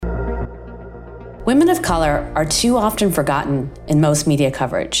Women of color are too often forgotten in most media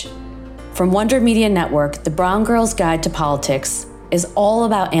coverage. From Wonder Media Network, The Brown Girls Guide to Politics is all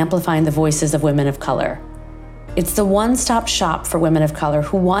about amplifying the voices of women of color. It's the one-stop shop for women of color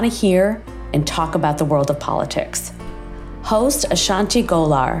who want to hear and talk about the world of politics. Host Ashanti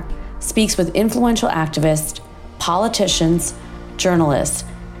Golar speaks with influential activists, politicians, journalists,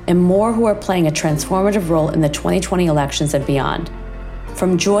 and more who are playing a transformative role in the 2020 elections and beyond.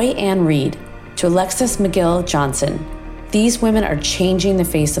 From Joy Ann Reid to Alexis McGill Johnson, these women are changing the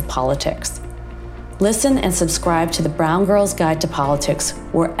face of politics. Listen and subscribe to The Brown Girls Guide to Politics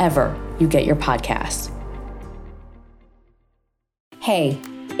wherever you get your podcasts. Hey,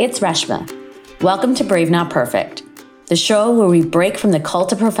 it's Reshma. Welcome to Brave Not Perfect, the show where we break from the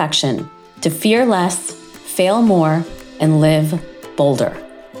cult of perfection to fear less, fail more, and live bolder.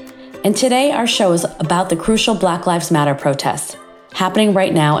 And today our show is about the crucial Black Lives Matter protests happening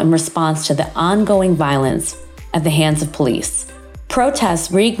right now in response to the ongoing violence at the hands of police. Protests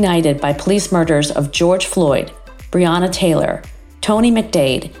reignited by police murders of George Floyd, Breonna Taylor, Tony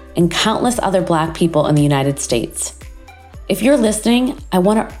McDade, and countless other Black people in the United States. If you're listening, I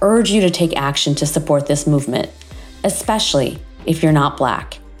want to urge you to take action to support this movement, especially if you're not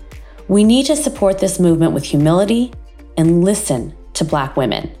Black. We need to support this movement with humility and listen to Black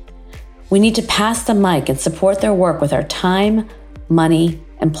women. We need to pass the mic and support their work with our time, money,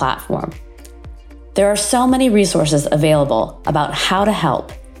 and platform. There are so many resources available about how to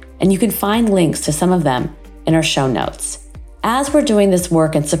help, and you can find links to some of them in our show notes. As we're doing this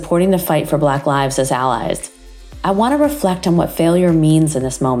work and supporting the fight for Black lives as allies, I want to reflect on what failure means in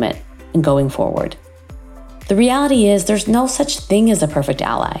this moment and going forward. The reality is there's no such thing as a perfect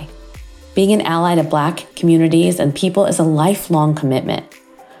ally. Being an ally to Black communities and people is a lifelong commitment.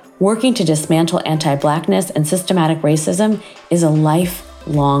 Working to dismantle anti-Blackness and systematic racism is a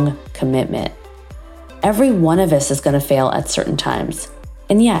lifelong commitment. Every one of us is going to fail at certain times.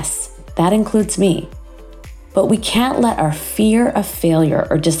 And yes, that includes me. But we can't let our fear of failure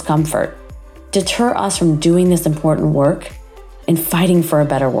or discomfort deter us from doing this important work and fighting for a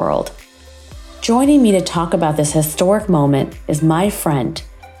better world. Joining me to talk about this historic moment is my friend,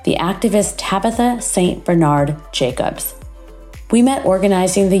 the activist Tabitha St. Bernard Jacobs. We met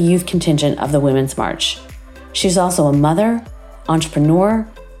organizing the youth contingent of the Women's March. She's also a mother, entrepreneur,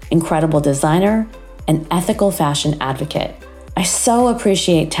 incredible designer, and ethical fashion advocate. I so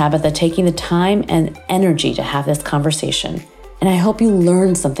appreciate Tabitha taking the time and energy to have this conversation, and I hope you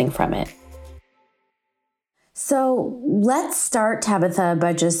learned something from it. So let's start, Tabitha,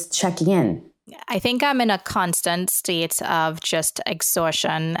 by just checking in. I think I'm in a constant state of just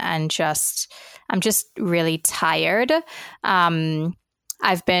exhaustion and I'm just really tired.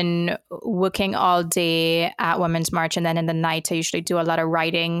 I've been working all day at Women's March, and then in the night I usually do a lot of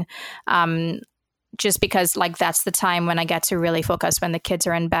writing, just because that's the time when I get to really focus when the kids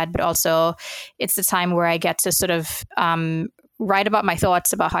are in bed, but also it's the time where I get to sort of write about my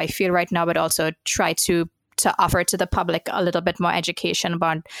thoughts about how I feel right now, but also try to offer to the public a little bit more education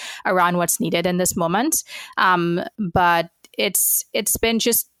around what's needed in this moment. But it's been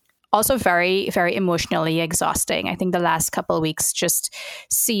just also very, very emotionally exhausting. I think the last couple of weeks, just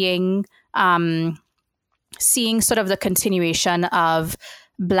seeing sort of the continuation of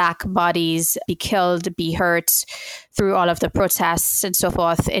Black bodies be killed, be hurt through all of the protests and so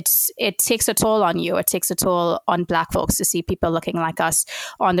forth. It takes a toll on you. It takes a toll on Black folks to see people looking like us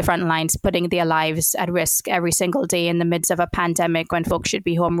on the front lines, putting their lives at risk every single day in the midst of a pandemic when folks should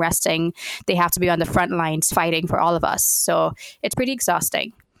be home resting. They have to be on the front lines fighting for all of us. So it's pretty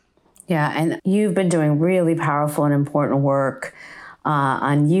exhausting. Yeah, and you've been doing really powerful and important work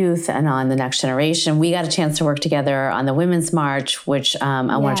on youth and on the next generation. We got a chance to work together on the Women's March, which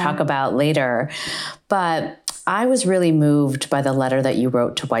I want to talk about later. But I was really moved by the letter that you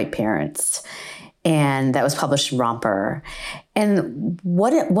wrote to white parents, and that was published in Romper. And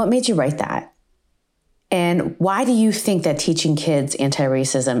what made you write that? And why do you think that teaching kids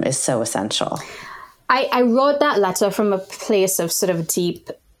anti-racism is so essential? I wrote that letter from a place of sort of deep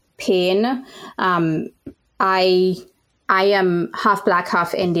pain. I am half Black,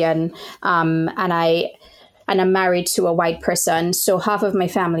 half Indian, and I'm married to a white person. So half of my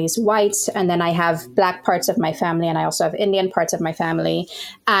family is white, and then I have Black parts of my family, and I also have Indian parts of my family.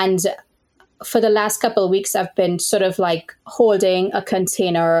 And for the last couple of weeks, I've been sort of holding a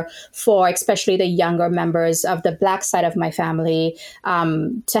container for especially the younger members of the Black side of my family,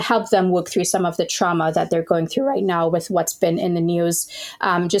 to help them work through some of the trauma that they're going through right now with what's been in the news,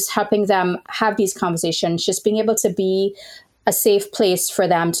 just helping them have these conversations, just being able to be a safe place for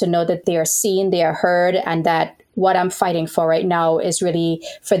them to know that they are seen, they are heard, and that what I'm fighting for right now is really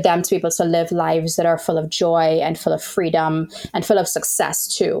for them to be able to live lives that are full of joy and full of freedom and full of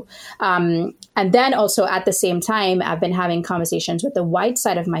success too. And then also at the same time, I've been having conversations with the white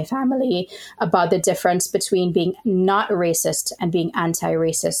side of my family about the difference between being not racist and being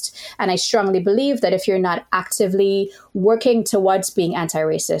anti-racist. And I strongly believe that if you're not actively working towards being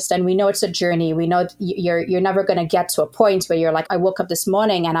anti-racist, and we know it's a journey, we know you're never going to get to a point where you're like, I woke up this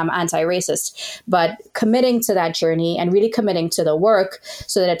morning and I'm anti-racist, but committing to that journey and really committing to the work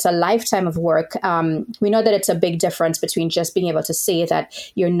so that it's a lifetime of work. We know that it's a big difference between just being able to say that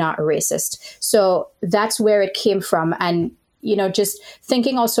you're not racist. So that's where it came from. And, just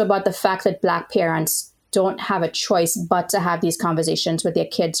thinking also about the fact that Black parents don't have a choice but to have these conversations with their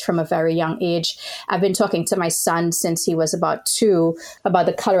kids from a very young age. I've been talking to my son since he was about 2 about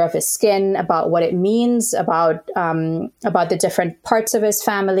the color of his skin, about what it means, about the different parts of his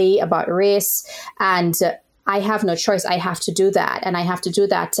family, about race. And I have no choice. I have to do that. And I have to do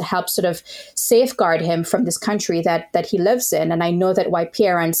that to help sort of safeguard him from this country that he lives in. And I know that white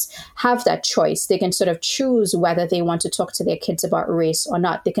parents have that choice. They can sort of choose whether they want to talk to their kids about race or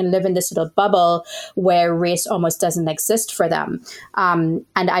not. They can live in this little bubble where race almost doesn't exist for them. And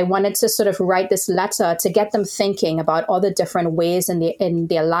I wanted to sort of write this letter to get them thinking about all the different ways in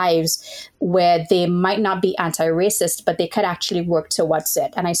their lives where they might not be anti-racist, but they could actually work towards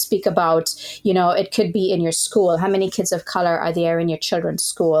it. And I speak about, it could be in your school. How many kids of color are there in your children's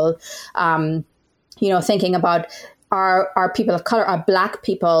school? Thinking about are people of color, are Black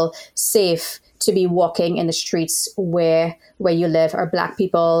people safe to be walking in the streets where you live? Are Black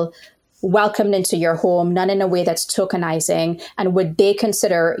people welcomed into your home, not in a way that's tokenizing? And would they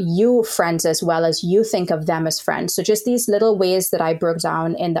consider you friends as well as you think of them as friends? So just these little ways that I broke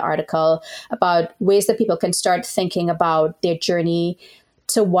down in the article about ways that people can start thinking about their journey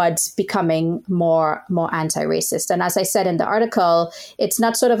towards becoming more anti-racist. And as I said in the article, it's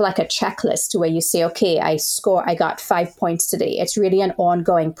not sort of like a checklist where you say, okay, I got 5 points today. It's really an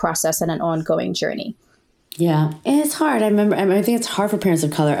ongoing process and an ongoing journey. Yeah. And it's hard. I think it's hard for parents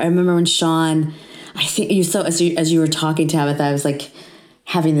of color. I remember when Sean, I think as you were talking to Tabitha, I was like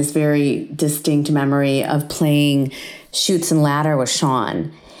having this very distinct memory of playing Chutes and Ladder with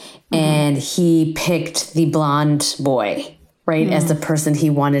Sean. And he picked the blonde boy, right, as the person he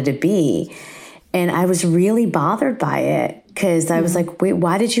wanted to be. And I was really bothered by it because I was like, wait,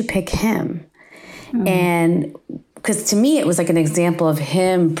 why did you pick him? And because to me, it was like an example of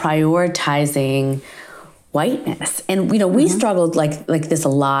him prioritizing whiteness. And, we struggled like this a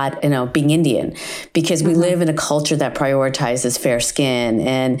lot, being Indian, because we live in a culture that prioritizes fair skin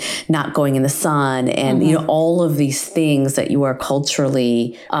and not going in the sun and, all of these things that you are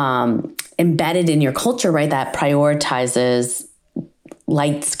culturally embedded in your culture, right, that prioritizes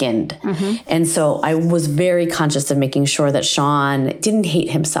light-skinned. And so I was very conscious of making sure that Sean didn't hate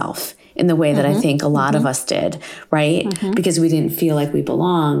himself in the way that I think a lot of us did, right? Because we didn't feel like we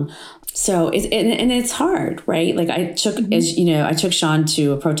belong. So it's hard, right? Like I took Sean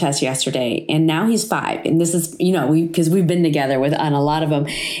to a protest yesterday, and now he's 5, and this is because we've been together on a lot of them.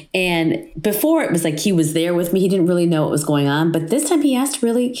 And before it was like he was there with me, he didn't really know what was going on, but this time he asked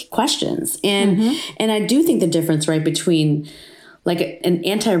really questions, and I do think the difference, right, between like an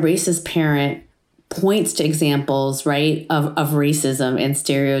anti-racist parent points to examples, right, of racism and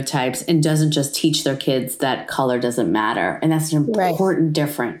stereotypes, and doesn't just teach their kids that color doesn't matter, and that's an important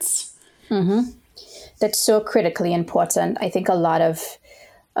difference. That's so critically important. I think a lot of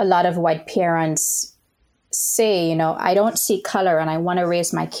white parents say, I don't see color and I want to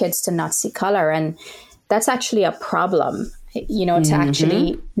raise my kids to not see color. And that's actually a problem, to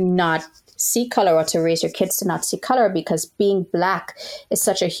actually not see color or to raise your kids to not see color, because being Black is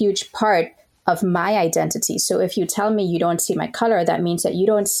such a huge part of my identity. So if you tell me you don't see my color, that means that you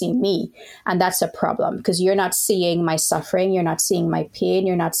don't see me. And that's a problem, because you're not seeing my suffering, you're not seeing my pain,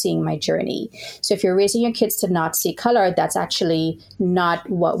 you're not seeing my journey. So if you're raising your kids to not see color, that's actually not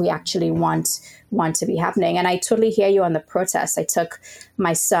what we actually want to be happening. And I totally hear you on the protest. I took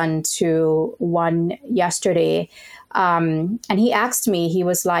my son to one yesterday, and he asked me, he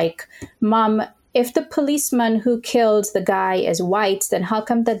was like, Mom, if the policeman who killed the guy is white, then how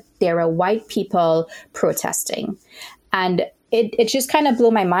come that there are white people protesting? And it just kind of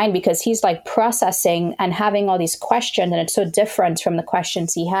blew my mind, because he's like processing and having all these questions, and it's so different from the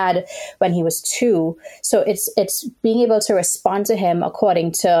questions he had when he was 2. So it's being able to respond to him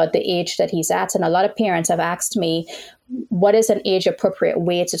according to the age that he's at. And a lot of parents have asked me, what is an age appropriate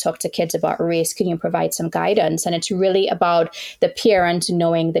way to talk to kids about race? Can you provide some guidance? And it's really about the parent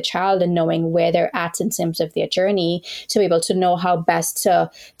knowing the child and knowing where they're at in terms of their journey to be able to know how best to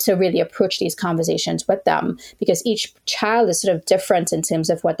really approach these conversations with them, because each child is sort of different in terms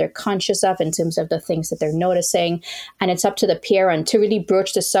of what they're conscious of, in terms of the things that they're noticing. And it's up to the parent to really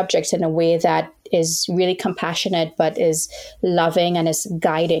broach the subject in a way that is really compassionate, but is loving and is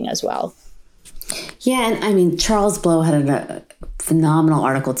guiding as well. Yeah, and I mean, Charles Blow had a phenomenal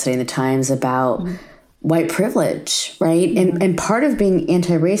article today in the Times about white privilege, right? And part of being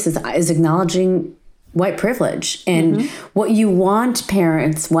anti-racist is acknowledging white privilege and what you want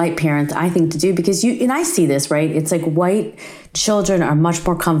parents, white parents, I think, to do, because and I see this, right? It's like white children are much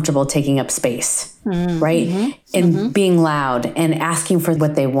more comfortable taking up space, right? And being loud and asking for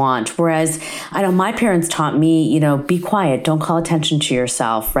what they want. Whereas I know my parents taught me, be quiet, don't call attention to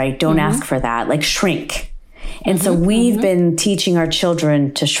yourself, right? Don't ask for that, like shrink. And so we've been teaching our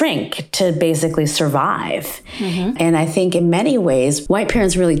children to shrink, to basically survive. And I think in many ways, white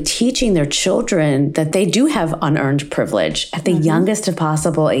parents really teaching their children that they do have unearned privilege at the youngest of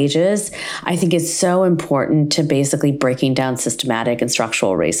possible ages. I think it's so important to basically breaking down systematic and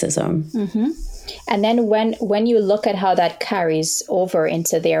structural racism. And then when you look at how that carries over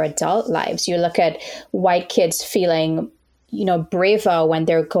into their adult lives, you look at white kids feeling braver when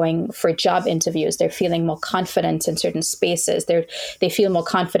they're going for job interviews. They're feeling more confident in certain spaces. They feel more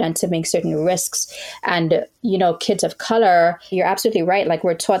confident to make certain risks. And, kids of color, you're absolutely right. Like,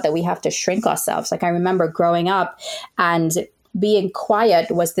 we're taught that we have to shrink ourselves. Like, I remember growing up and being quiet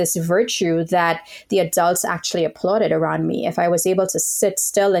was this virtue that the adults actually applauded around me. If I was able to sit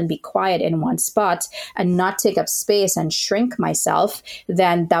still and be quiet in one spot and not take up space and shrink myself,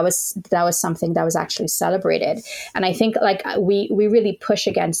 then that was something that was actually celebrated. And I think we really push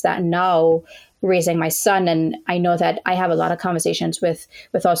against that now, raising my son. And I know that I have a lot of conversations with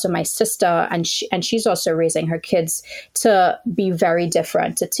also my sister, and she's also raising her kids to be very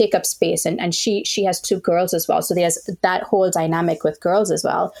different, to take up space. And she has 2 girls as well. So there's that whole dynamic with girls as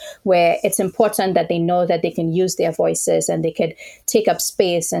well, where it's important that they know that they can use their voices and they could take up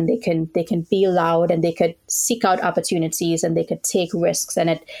space and they can be loud and they could seek out opportunities and they could take risks.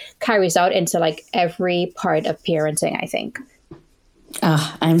 And it carries out into like every part of parenting, I think.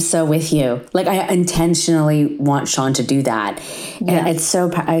 I'm so with you. Like, I intentionally want Sean to do that. And I'm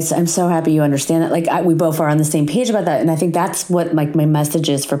so happy you understand that. Like, we both are on the same page about that. And I think that's what my message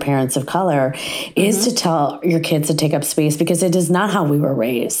is for parents of color is to tell your kids to take up space, because it is not how we were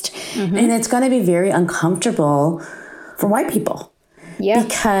raised. And it's going to be very uncomfortable for white people. Yeah.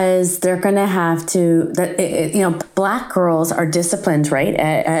 Because they're going to have to, Black girls are disciplined, right,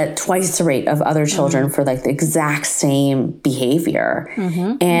 at twice the rate of other children for like the exact same behavior.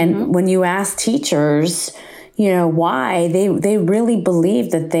 And when you ask teachers, why, they really believe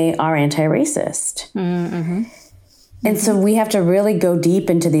that they are anti-racist. And so we have to really go deep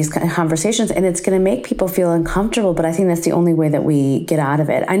into these conversations, and it's going to make people feel uncomfortable. But I think that's the only way that we get out of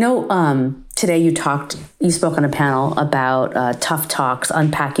it. I know today you spoke on a panel about tough talks,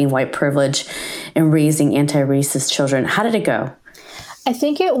 unpacking white privilege and raising anti-racist children. How did it go? I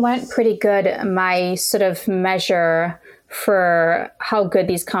think it went pretty good. My sort of measure for how good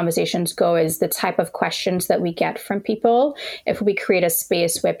these conversations go is the type of questions that we get from people. If we create a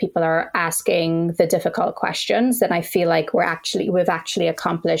space where people are asking the difficult questions, then I feel like we've actually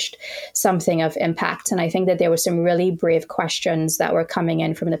accomplished something of impact. And I think that there were some really brave questions that were coming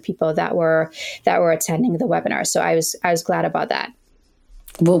in from the people that were attending the webinar. So I was glad about that.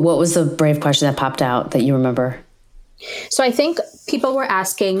 What was the brave question that popped out that you remember? So I think people were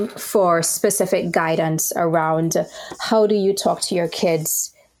asking for specific guidance around how do you talk to your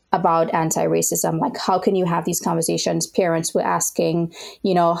kids about anti-racism? Like, how can you have these conversations? Parents were asking,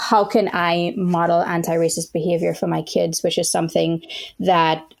 how can I model anti-racist behavior for my kids, which is something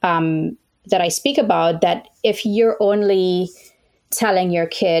that I speak about, that if you're only telling your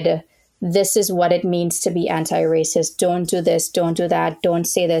kid, this is what it means to be anti-racist, don't do this, don't do that, don't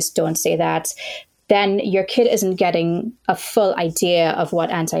say this, don't say that, then your kid isn't getting a full idea of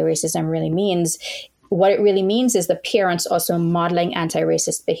what anti-racism really means. What it really means is the parents also modeling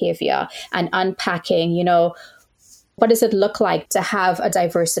anti-racist behavior and unpacking, what does it look like to have a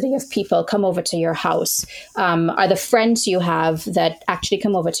diversity of people come over to your house? Are the friends you have that actually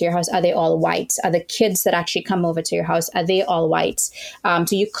come over to your house, are they all white? Are the kids that actually come over to your house, are they all white?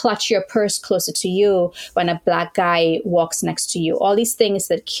 Do you clutch your purse closer to you when a Black guy walks next to you? All these things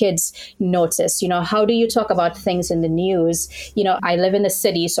that kids notice. How do you talk about things in the news? I live in the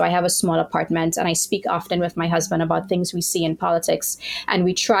city, so I have a small apartment, and I speak often with my husband about things we see in politics. And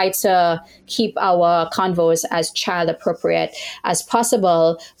we try to keep our convos as child appropriate as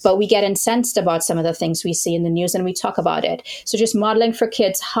possible, but we get incensed about some of the things we see in the news and we talk about it. So just modeling for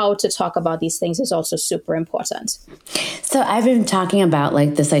kids how to talk about these things is also super important. So I've been talking about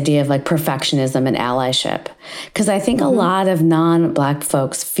like this idea of like perfectionism and allyship, because I think a lot of non-Black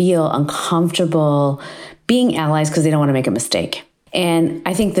folks feel uncomfortable being allies because they don't want to make a mistake. And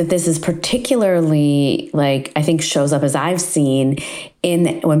I think that this is particularly like, I think shows up, as I've seen,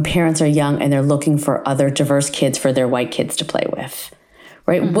 in when parents are young and they're looking for other diverse kids for their white kids to play with,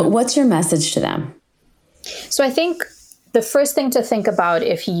 right? What's your message to them? So I think the first thing to think about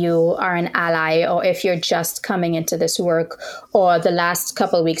if you are an ally or if you're just coming into this work, or the last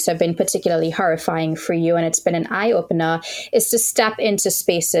couple of weeks have been particularly horrifying for you and it's been an eye-opener, is to step into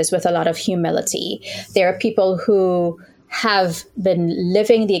spaces with a lot of humility. There are people who have been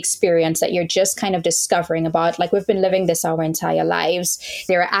living the experience that you're just kind of discovering about. Like, we've been living this our entire lives.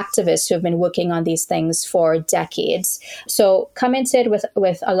 There are activists who have been working on these things for decades. So come into it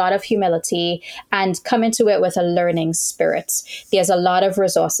with a lot of humility and come into it with a learning spirit. There's a lot of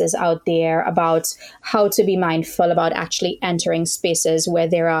resources out there about how to be mindful about actually entering spaces where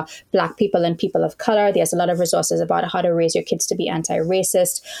there are Black people and people of color. There's a lot of resources about how to raise your kids to be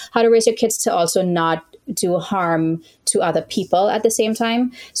anti-racist, how to raise your kids to also not do harm to other people at the same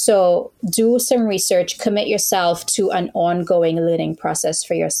time. So do some research, commit yourself to an ongoing learning process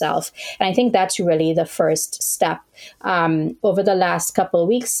for yourself. And I think that's really the first step. Over the last couple of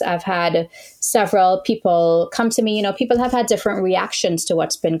weeks, I've had several people come to me. People have had different reactions to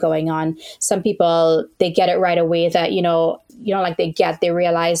what's been going on. Some people, they get it right away that, they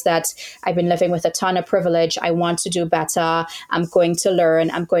realize that I've been living with a ton of privilege. I want to do better. I'm going to learn.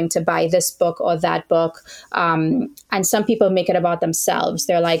 I'm going to buy this book or that book. And some people make it about themselves.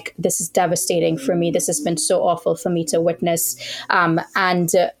 They're like, this is devastating for me. This has been so awful for me to witness.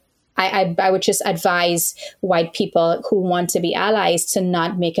 I would just advise white people who want to be allies to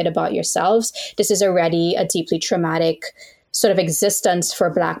not make it about yourselves. This is already a deeply traumatic sort of existence for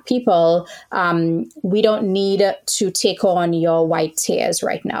Black people. We don't need to take on your white tears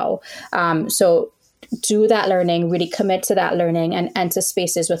right now. So do that learning, really commit to that learning and enter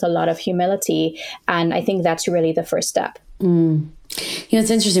spaces with a lot of humility. And I think that's really the first step.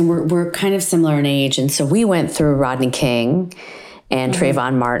 It's interesting. We're kind of similar in age. And so we went through Rodney King and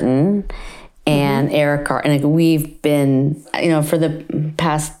Trayvon Martin and Eric Garner. And we've been, for the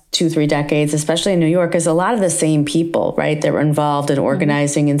past 2-3 decades, especially in New York, is a lot of the same people, right? That were involved in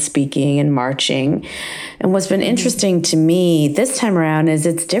organizing and speaking and marching. And what's been interesting to me this time around is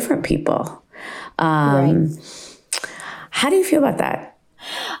it's different people. Right. How do you feel about that?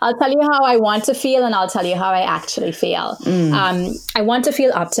 I'll tell you how I want to feel, and I'll tell you how I actually feel. I want to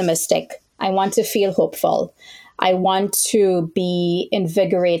feel optimistic. I want to feel hopeful. I want to be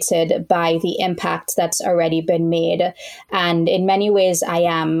invigorated by the impact that's already been made. And in many ways, I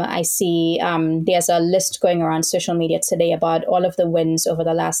am. I see there's a list going around social media today about all of the wins over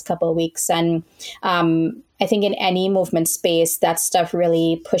the last couple of weeks. And I think in any movement space, that stuff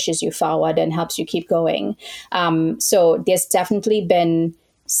really pushes you forward and helps you keep going. So there's definitely been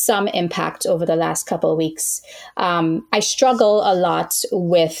some impact over the last couple of weeks. I struggle a lot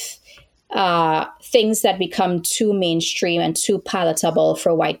with things that become too mainstream and too palatable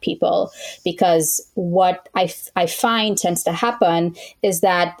for white people, because what I find tends to happen is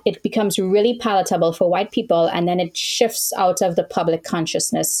that it becomes really palatable for white people and then it shifts out of the public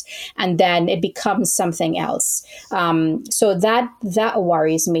consciousness and then it becomes something else. So that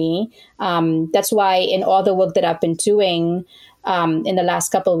worries me. That's why in all the work that I've been doing in the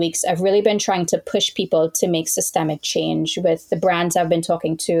last couple of weeks, I've really been trying to push people to make systemic change with the brands I've been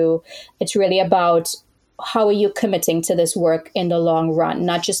talking to. It's really about how are you committing to this work in the long run,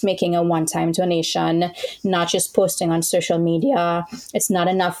 not just making a one-time donation, not just posting on social media. It's not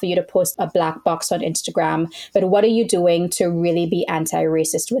enough for you to post a black box on Instagram, but what are you doing to really be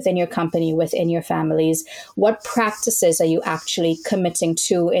anti-racist within your company, within your families? What practices are you actually committing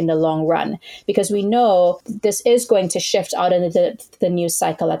to in the long run? Because we know this is going to shift out into the news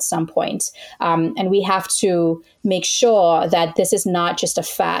cycle at some point. And we have to make sure that this is not just a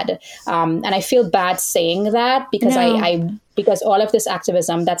fad. And I feel bad saying that because because all of this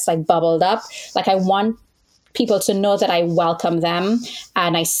activism that's like bubbled up, like I want people to know that I welcome them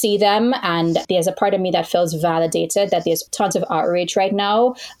and I see them. And there's a part of me that feels validated that there's tons of outrage right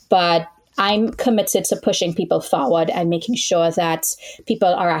now, but I'm committed to pushing people forward and making sure that people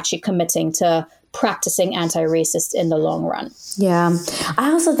are actually committing to practicing anti-racist in the long run. Yeah.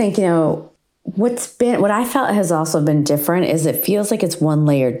 I also think, what I felt has also been different is it feels like it's one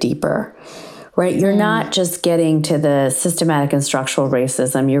layer deeper, right? You're not just getting to the systematic and structural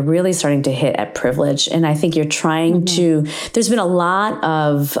racism. You're really starting to hit at privilege. And I think you're trying to, there's been a lot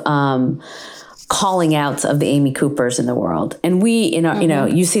of calling outs of the Amy Coopers in the world. And we, you know,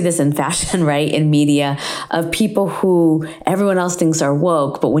 you see this in fashion, right? In media, of people who everyone else thinks are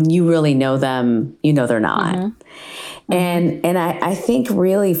woke, but when you really know them, you know they're not. And I think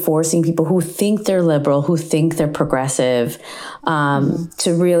really forcing people who think they're liberal, who think they're progressive,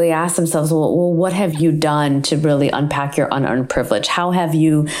 to really ask themselves, well, what have you done to really unpack your unearned privilege? How have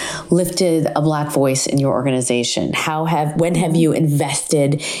you lifted a Black voice in your organization? When have you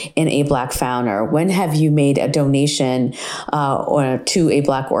invested in a Black founder? When have you made a donation to a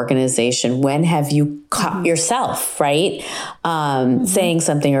Black organization? When have you caught yourself, right, saying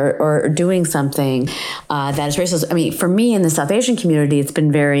something or doing something that is racist? I mean, for me in the South Asian community, it's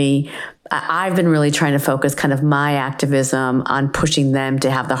been I've been really trying to focus kind of my activism on pushing them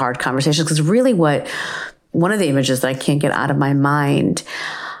to have the hard conversations. Because really one of the images that I can't get out of my mind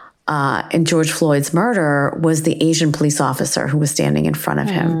in George Floyd's murder was the Asian police officer who was standing in front of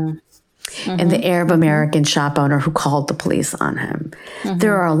him. And the Arab American shop owner who called the police on him.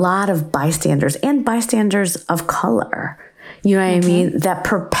 There are a lot of bystanders and bystanders of color, you know what I mean, that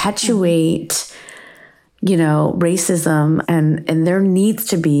perpetuate racism, and there needs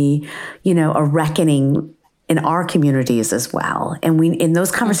to be, a reckoning in our communities as well. And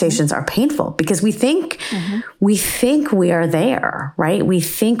those conversations are painful because we think we are there, right? We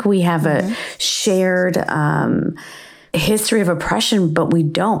think we have a shared history of oppression, but we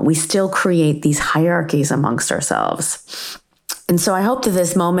don't. We still create these hierarchies amongst ourselves. And so I hope that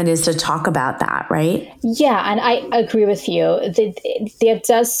this moment is to talk about that, right? Yeah, and I agree with you. There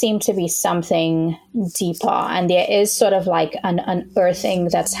does seem to be something deeper, and there is sort of like an unearthing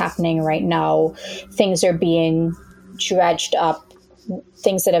that's happening right now. Things are being dredged up.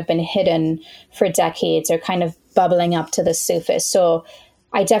 Things that have been hidden for decades are kind of bubbling up to the surface. So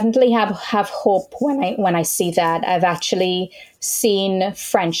I definitely have hope when I see that. I've actually seen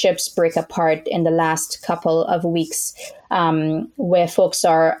friendships break apart in the last couple of weeks, where folks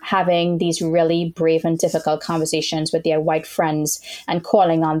are having these really brave and difficult conversations with their white friends and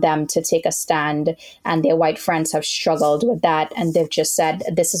calling on them to take a stand. And their white friends have struggled with that. And they've just said,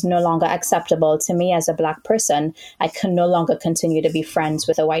 this is no longer acceptable to me as a Black person. I can no longer continue to be friends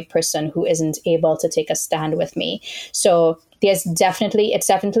with a white person who isn't able to take a stand with me. So it's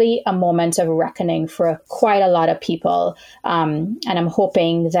definitely a moment of reckoning for quite a lot of people. And I'm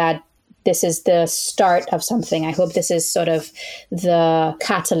hoping that this is the start of something. I hope this is sort of the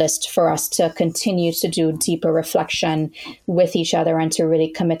catalyst for us to continue to do deeper reflection with each other and to really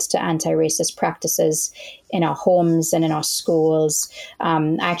commit to anti-racist practices in our homes and in our schools.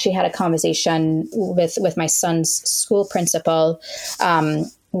 I actually had a conversation with my son's school principal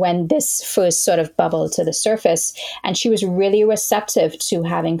when this first sort of bubbled to the surface. And she was really receptive to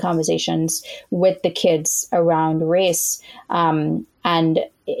having conversations with the kids around race. And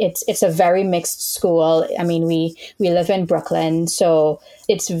it's a very mixed school. I mean, we live in Brooklyn, so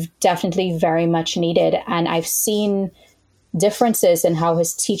it's definitely very much needed. And I've seen differences in how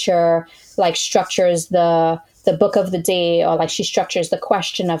his teacher structures the book of the day, or she structures the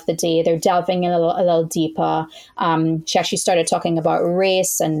question of the day. They're delving in a little deeper. She actually started talking about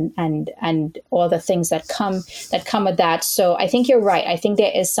race and all the things that come with that. So I think you're right. I think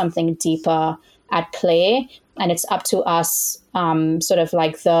there is something deeper at play, and it's up to us, sort of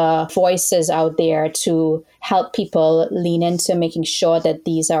like the voices out there, to help people lean into making sure that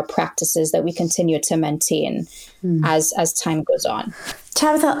these are practices that we continue to maintain as time goes on.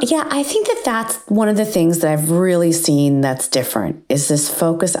 Tabitha, yeah, I think that's one of the things that I've really seen that's different, is this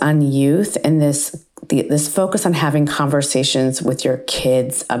focus on youth and this focus on having conversations with your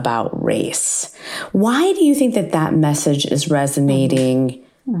kids about race. Why do you think that message is resonating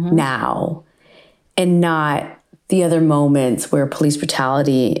now and not the other moments where police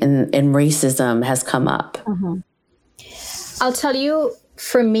brutality and racism has come up? I'll tell you,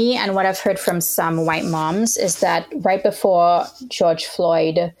 for me, and what I've heard from some white moms, is that right before George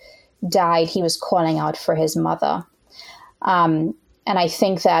Floyd died, he was calling out for his mother. And I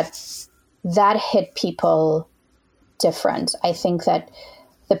think that hit people different. I think that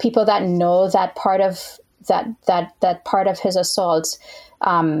the people that know that part of that part of his assault,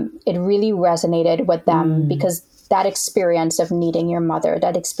 it really resonated with them, because that experience of needing your mother,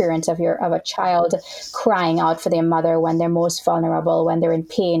 that experience of a child crying out for their mother when they're most vulnerable, when they're in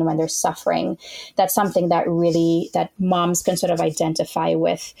pain, when they're suffering, that's something that moms can sort of identify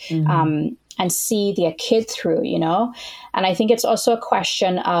with, and see their kid through, And I think it's also a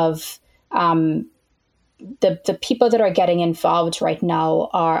question of the people that are getting involved right now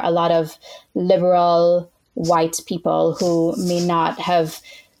are a lot of liberal white people who may not have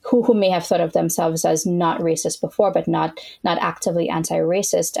who may have thought of themselves as not racist before, but not actively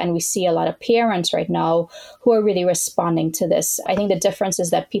anti-racist. And we see a lot of parents right now who are really responding to this. I think the difference is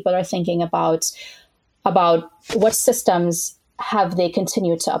that people are thinking about what systems have they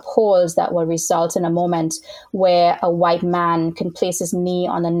continued to uphold that will result in a moment where a white man can place his knee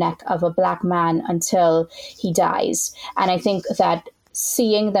on the neck of a black man until he dies. And I think that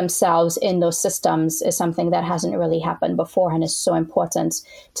seeing themselves in those systems is something that hasn't really happened before and is so important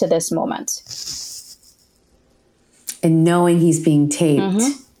to this moment. And knowing he's being taped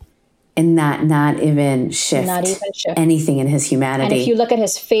and not even shift anything in his humanity. And if you look at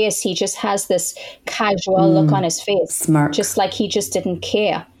his face, he just has this casual look on his face. Smirk. Just like he just didn't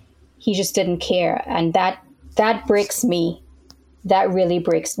care. He just didn't care. And that breaks me. That really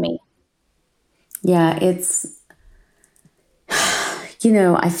breaks me. Yeah, it's...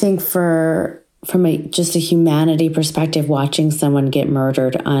 I think from just a humanity perspective, watching someone get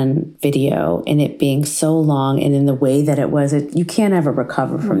murdered on video and it being so long and in the way that it was, you can't ever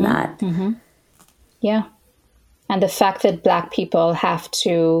recover from that. Mm-hmm. Yeah. And the fact that Black people have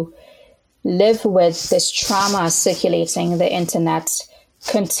to live with this trauma circulating the internet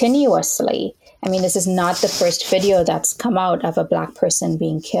continuously. I mean, this is not the first video that's come out of a Black person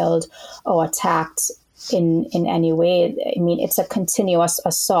being killed or attacked in any way. I mean, it's a continuous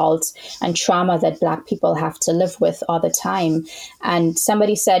assault and trauma that Black people have to live with all the time. And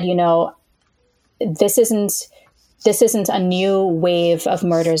somebody said, this isn't a new wave of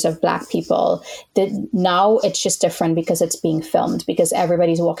murders of Black people. Now it's just different because it's being filmed, because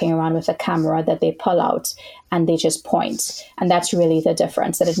everybody's walking around with a camera that they pull out and they just point. And that's really the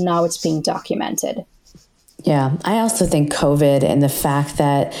difference, that now it's being documented. Yeah, I also think COVID and the fact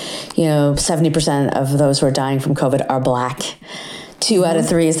that, 70% of those who are dying from COVID are Black. 2 out of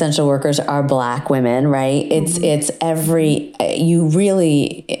 3 essential workers are Black women, right? You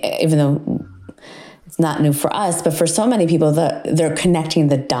really, even though it's not new for us, but for so many people, they're connecting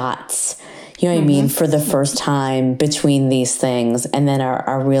the dots, you know what I mean, for the first time between these things, and then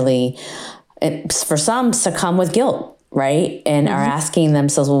are really, for some, succumb with guilt. Right. And are asking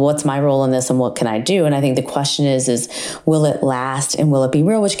themselves, well, what's my role in this and what can I do? And I think the question is will it last and will it be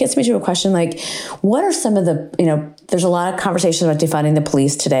real? Which gets me to a question like, what are some of the, there's a lot of conversations about defunding the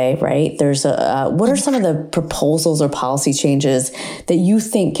police today, right? There's what are some of the proposals or policy changes that you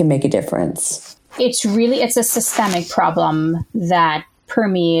think can make a difference? It's a systemic problem that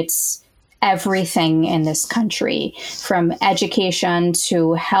permeates everything in this country, from education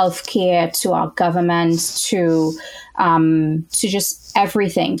to healthcare to our government to just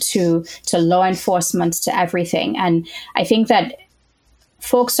everything, to law enforcement, to everything. And I think that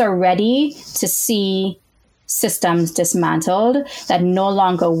folks are ready to see systems dismantled that no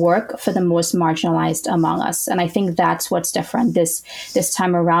longer work for the most marginalized among us. And I think that's what's different this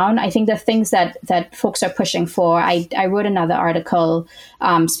time around. I think the things that folks are pushing for, I wrote another article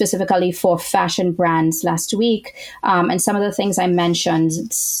specifically for fashion brands last week. And some of the things I mentioned,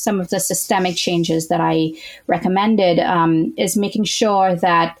 some of the systemic changes that I recommended is making sure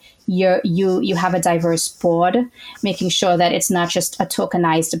that you have a diverse board, making sure that it's not just a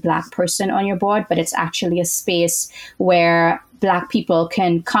tokenized Black person on your board, but it's actually a space where Black people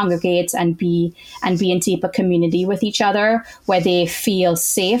can congregate and be in deeper community with each other, where they feel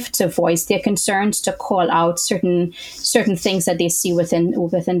safe to voice their concerns, to call out certain things that they see within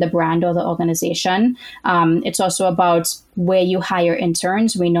the brand or the organization. It's also about where you hire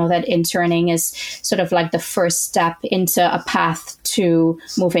interns. We know that interning is sort of like the first step into a path to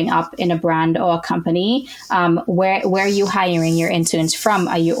moving up in a brand or a company. Where are you hiring your interns from?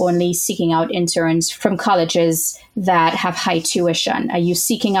 Are you only seeking out interns from colleges that have high tuition? Are you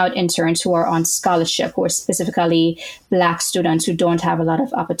seeking out interns who are on scholarship, who are specifically Black students who don't have a lot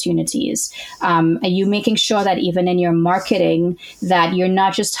of opportunities? Are you making sure that even in your marketing that you're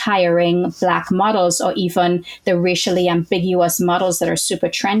not just hiring Black models or even the racially ambiguous models that are super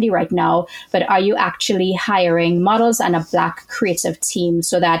trendy right now, but are you actually hiring models and a Black creative team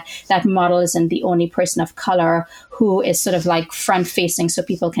so that that model isn't the only person of color who is sort of like front facing so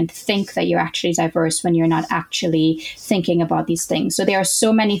people can think that you're actually diverse when you're not actually thinking about these things? So there are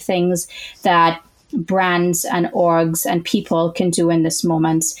so many things that brands and orgs and people can do in this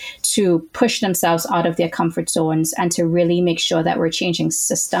moment to push themselves out of their comfort zones and to really make sure that we're changing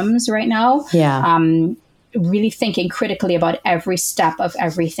systems right now. Yeah. Really thinking critically about every step of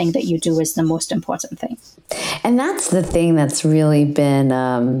everything that you do is the most important thing. And that's the thing that's really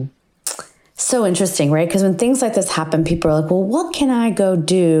been So interesting, right? Because when things like this happen, people are like, well, what can I go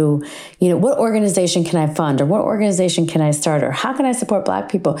do? What organization can I fund, or what organization can I start, or how can I support Black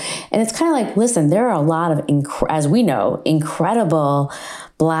people? And it's kind of like, listen, there are a lot of, as we know, incredible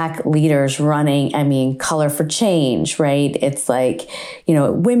Black leaders running, Color for Change, right? It's like,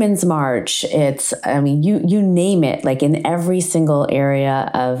 Women's March. It's, you name it, like in every single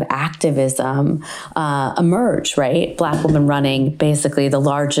area of activism, emerge, right? Black women running basically the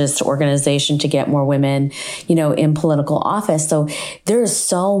largest organization to get more women, in political office. So there's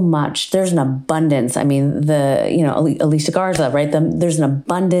so much, there's an abundance. Alicia Garza, right? There's an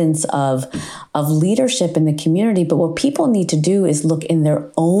abundance of leadership in the community. But what people need to do is look in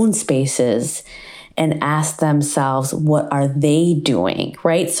their own spaces and ask themselves, what are they doing,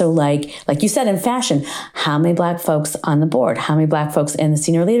 right? So like you said, in fashion, how many Black folks on the board? How many Black folks in the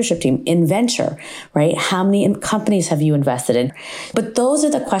senior leadership team? In venture, right? How many companies have you invested in? But those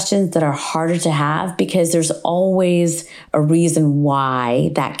are the questions that are harder to have, because there's always a reason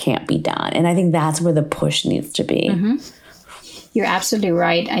why that can't be done. And I think that's where the push needs to be. Mm-hmm. You're absolutely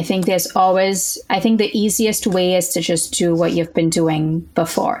right. I think the easiest way is to just do what you've been doing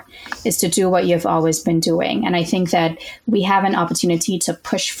before, is to do what you've always been doing. And I think that we have an opportunity to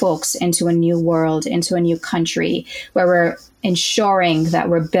push folks into a new world, into a new country, where we're ensuring that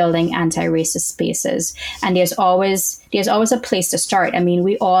we're building anti-racist spaces. And there's always a place to start.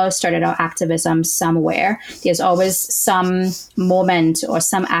 We all started our activism somewhere. There's always some moment or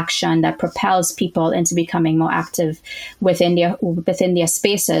some action that propels people into becoming more active within their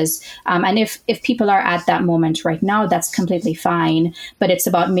spaces. And if people are at that moment right now, that's completely fine. But it's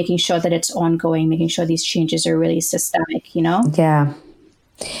about making sure that it's ongoing, making sure these changes are really systemic, Yeah.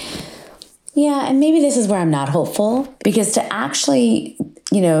 Yeah, and maybe this is where I'm not hopeful, because to actually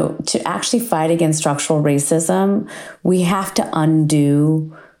fight against structural racism, we have to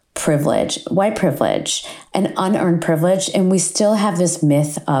undo privilege, white privilege, and unearned privilege. And we still have this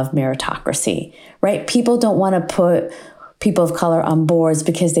myth of meritocracy, right? People don't want to put people of color on boards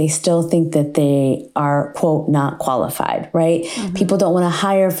because they still think that they are, quote, not qualified, right? Mm-hmm. People don't want to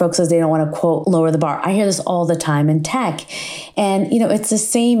hire folks because they don't want to, quote, lower the bar. I hear this all the time in tech. And, it's the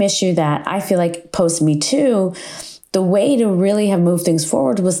same issue that I feel like post Me Too, the way to really have moved things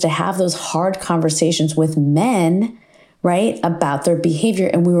forward was to have those hard conversations with men, right, about their behavior.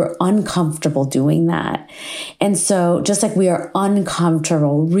 And we were uncomfortable doing that. And so just like we are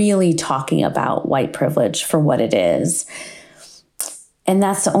uncomfortable really talking about white privilege for what it is. And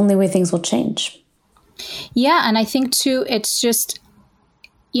that's the only way things will change. Yeah. And I think too, it's just,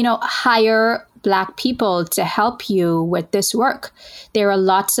 hire Black people to help you with this work. There are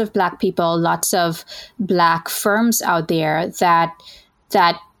lots of Black people, lots of Black firms out there that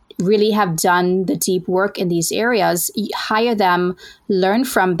really have done the deep work in these areas. Hire them, learn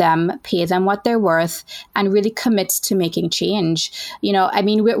from them, pay them what they're worth, and really commit to making change.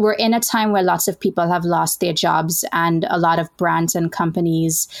 We're in a time where lots of people have lost their jobs, and a lot of brands and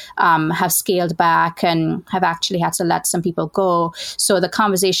companies have scaled back and have actually had to let some people go. So the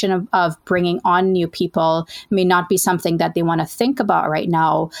conversation of bringing on new people may not be something that they want to think about right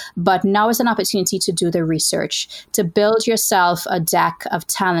now, but now is an opportunity to do the research, to build yourself a deck of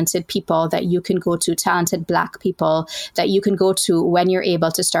talented people that you can go to, talented Black people that you can go to when you're able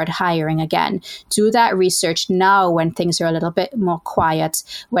to start hiring again. Do that research now when things are a little bit more quiet,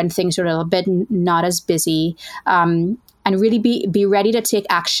 when things are a little bit not as busy, and really be ready to take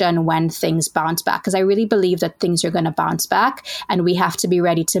action when things bounce back. Because I really believe that things are going to bounce back, and we have to be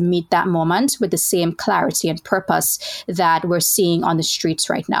ready to meet that moment with the same clarity and purpose that we're seeing on the streets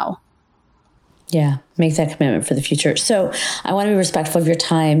right now. Yeah, make that commitment for the future. So I want to be respectful of your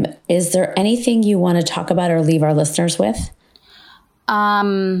time. Is there anything you want to talk about or leave our listeners with?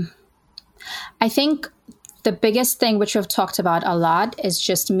 I think the biggest thing, which we've talked about a lot, is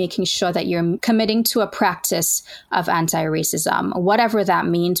just making sure that you're committing to a practice of anti-racism, whatever that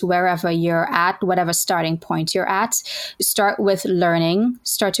means, wherever you're at, whatever starting point you're at. Start with learning,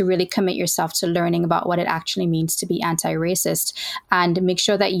 start to really commit yourself to learning about what it actually means to be anti-racist, and make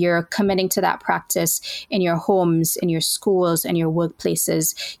sure that you're committing to that practice in your homes, in your schools, and your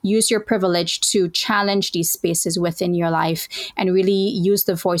workplaces. Use your privilege to challenge these spaces within your life, and really use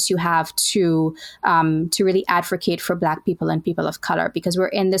the voice you have to really advocate for Black people and people of color, because we're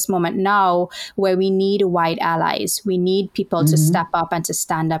in this moment now where we need white allies. We need people to step up and to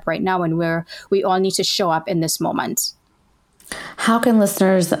stand up right now, and we all need to show up in this moment. How can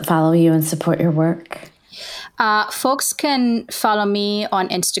listeners follow you and support your work? Folks can follow me on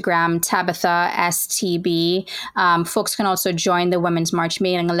Instagram, Tabitha STB. Folks can also join the Women's March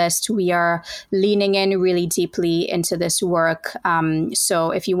mailing list. We are leaning in really deeply into this work.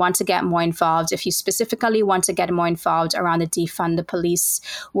 So if you want to get more involved, if you specifically want to get more involved around the Defund the Police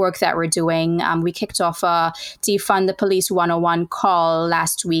work that we're doing, we kicked off a Defund the Police 101 call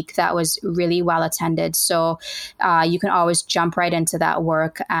last week that was really well attended. So you can always jump right into that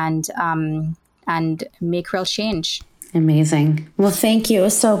work and make real change. Amazing. Well, thank you. It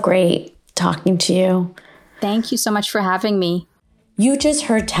was so great talking to you. Thank you so much for having me. You just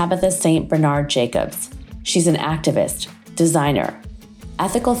heard Tabitha St. Bernard Jacobs. She's an activist, designer,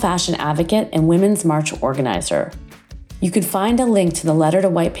 ethical fashion advocate, and Women's March organizer. You can find a link to the letter to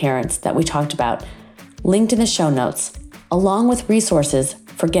white parents that we talked about linked in the show notes, along with resources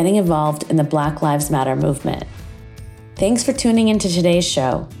for getting involved in the Black Lives Matter movement. Thanks for tuning into today's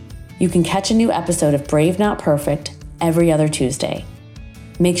show. You can catch a new episode of Brave Not Perfect every other Tuesday.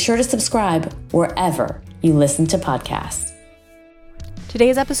 Make sure to subscribe wherever you listen to podcasts.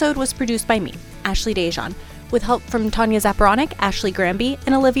 Today's episode was produced by me, Ashley Dejan, with help from Tanya Zaporonic, Ashley Granby,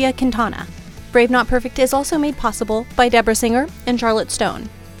 and Olivia Quintana. Brave Not Perfect is also made possible by Deborah Singer and Charlotte Stone.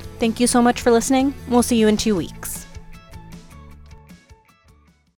 Thank you so much for listening. We'll see you in 2 weeks.